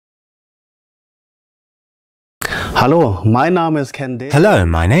Hello, my name is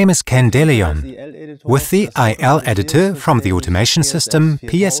Ken De Leon. With the IL editor from the Automation System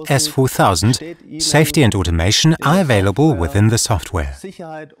PSS 4000, safety and automation are available within the software.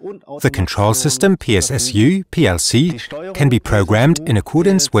 The control system PSSU PLC can be programmed in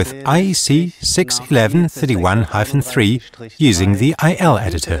accordance with IEC 61131-3 using the IL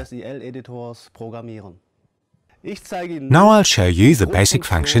editor. Now I'll show you the basic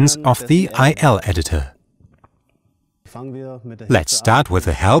functions of the IL editor. Let's start with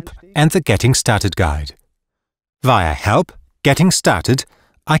the Help and the Getting Started guide. Via Help, Getting Started,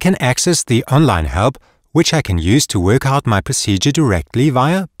 I can access the online help, which I can use to work out my procedure directly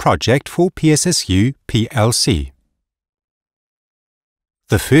via Project for PSSU PLC.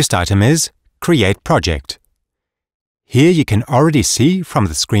 The first item is Create Project. Here you can already see from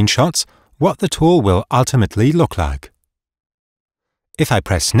the screenshots what the tool will ultimately look like. If I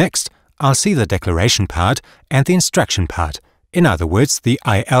press Next, I'll see the declaration part and the instruction part, in other words, the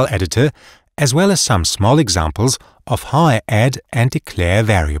IL editor, as well as some small examples of how I add and declare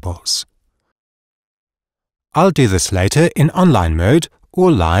variables. I'll do this later in online mode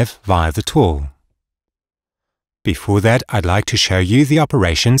or live via the tool. Before that, I'd like to show you the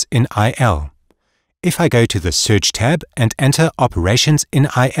operations in IL. If I go to the Search tab and enter Operations in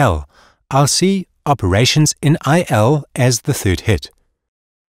IL, I'll see Operations in IL as the third hit.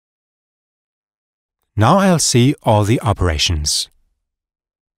 Now I'll see all the operations.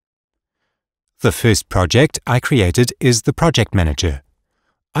 The first project I created is the Project Manager.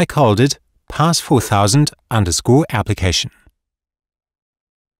 I called it PAS4000_application.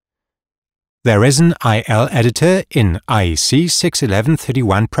 There is an IL editor in IEC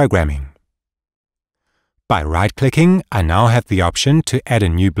 61131 programming. By right-clicking, I now have the option to add a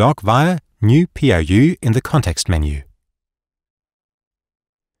new block via New POU in the context menu.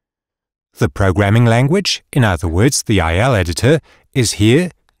 The programming language, in other words the IL editor, is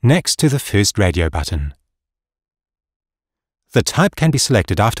here next to the first radio button. The type can be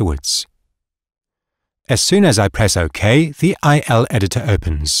selected afterwards. As soon as I press OK, the IL editor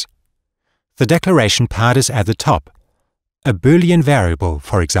opens. The declaration part is at the top, a Boolean variable,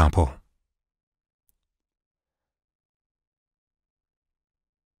 for example.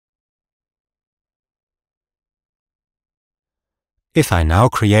 If I now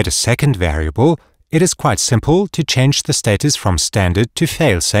create a second variable, it is quite simple to change the status from standard to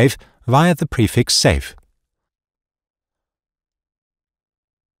failsafe via the prefix safe.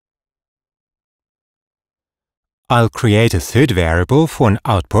 I'll create a third variable for an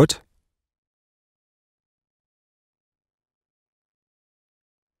output,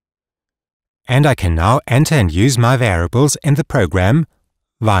 and I can now enter and use my variables in the program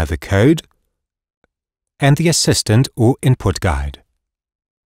via the code and the assistant or input guide.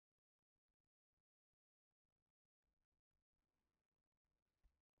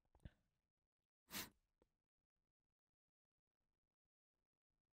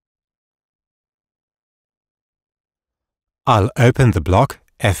 I'll open the block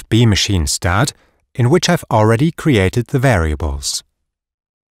FB machine start, in which I've already created the variables.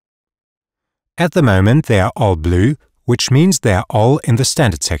 At the moment they are all blue, which means they are all in the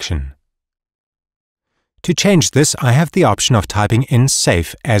standard section. To change this, I have the option of typing in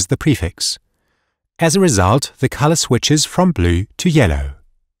safe as the prefix. As a result, the color switches from blue to yellow.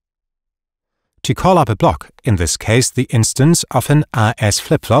 To call up a block, in this case the instance of an RS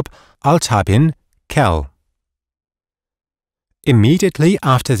flip-flop, I'll type in cal. Immediately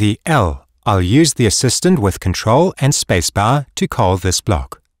after the L, I'll use the assistant with Control and spacebar to call this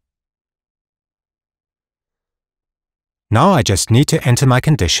block. Now I just need to enter my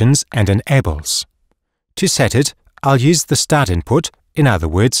conditions and enables. To set it, I'll use the start input, in other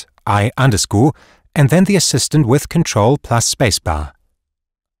words, I_, and then the assistant with Control plus spacebar.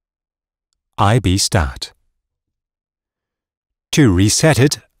 IB start. To reset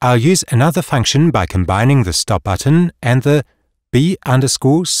it, I'll use another function by combining the stop button and the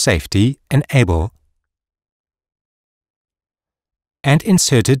B_safety enable and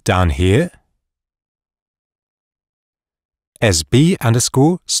insert it down here as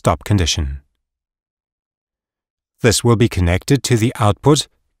B_stop condition. This will be connected to the output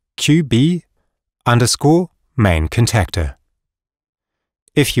QB_main contactor.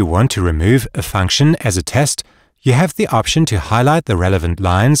 If you want to remove a function as a test, you have the option to highlight the relevant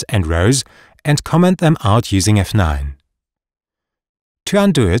lines and rows and comment them out using F9. To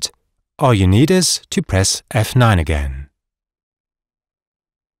undo it, all you need is to press F9 again.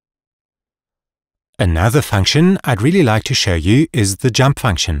 Another function I'd really like to show you is the jump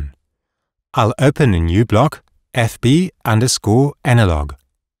function. I'll open a new block, FB_analog.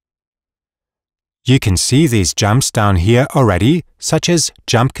 You can see these jumps down here already, such as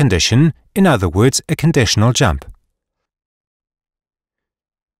jump condition, in other words, a conditional jump.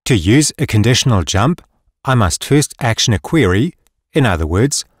 To use a conditional jump, I must first action a query, in other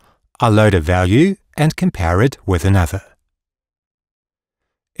words, I'll load a value and compare it with another.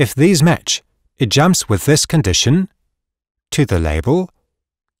 If these match, it jumps with this condition to the label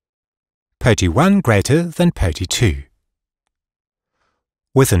POTI1 greater than POTI2.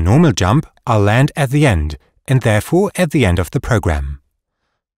 With a normal jump, I'll land at the end, and therefore at the end of the program.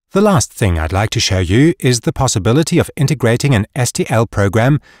 The last thing I'd like to show you is the possibility of integrating an STL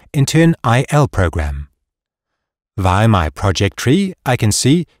program into an IL program. Via my project tree, I can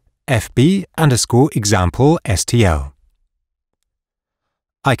see FB_example STL.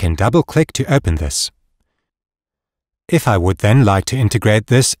 I can double-click to open this. If I would then like to integrate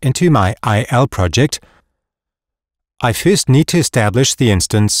this into my IL project, I first need to establish the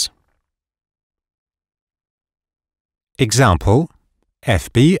instance example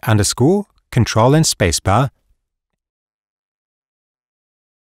FB_control and spacebar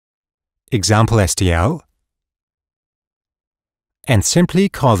example STL, and simply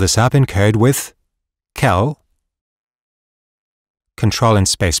call this up in code with cal control and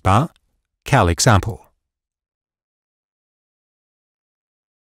spacebar cal example.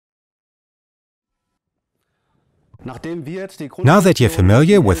 Now that you're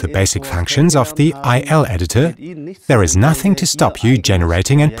familiar with the basic functions of the IL editor, there is nothing to stop you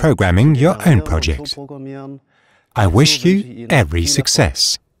generating and programming your own project. I wish you every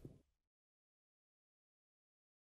success.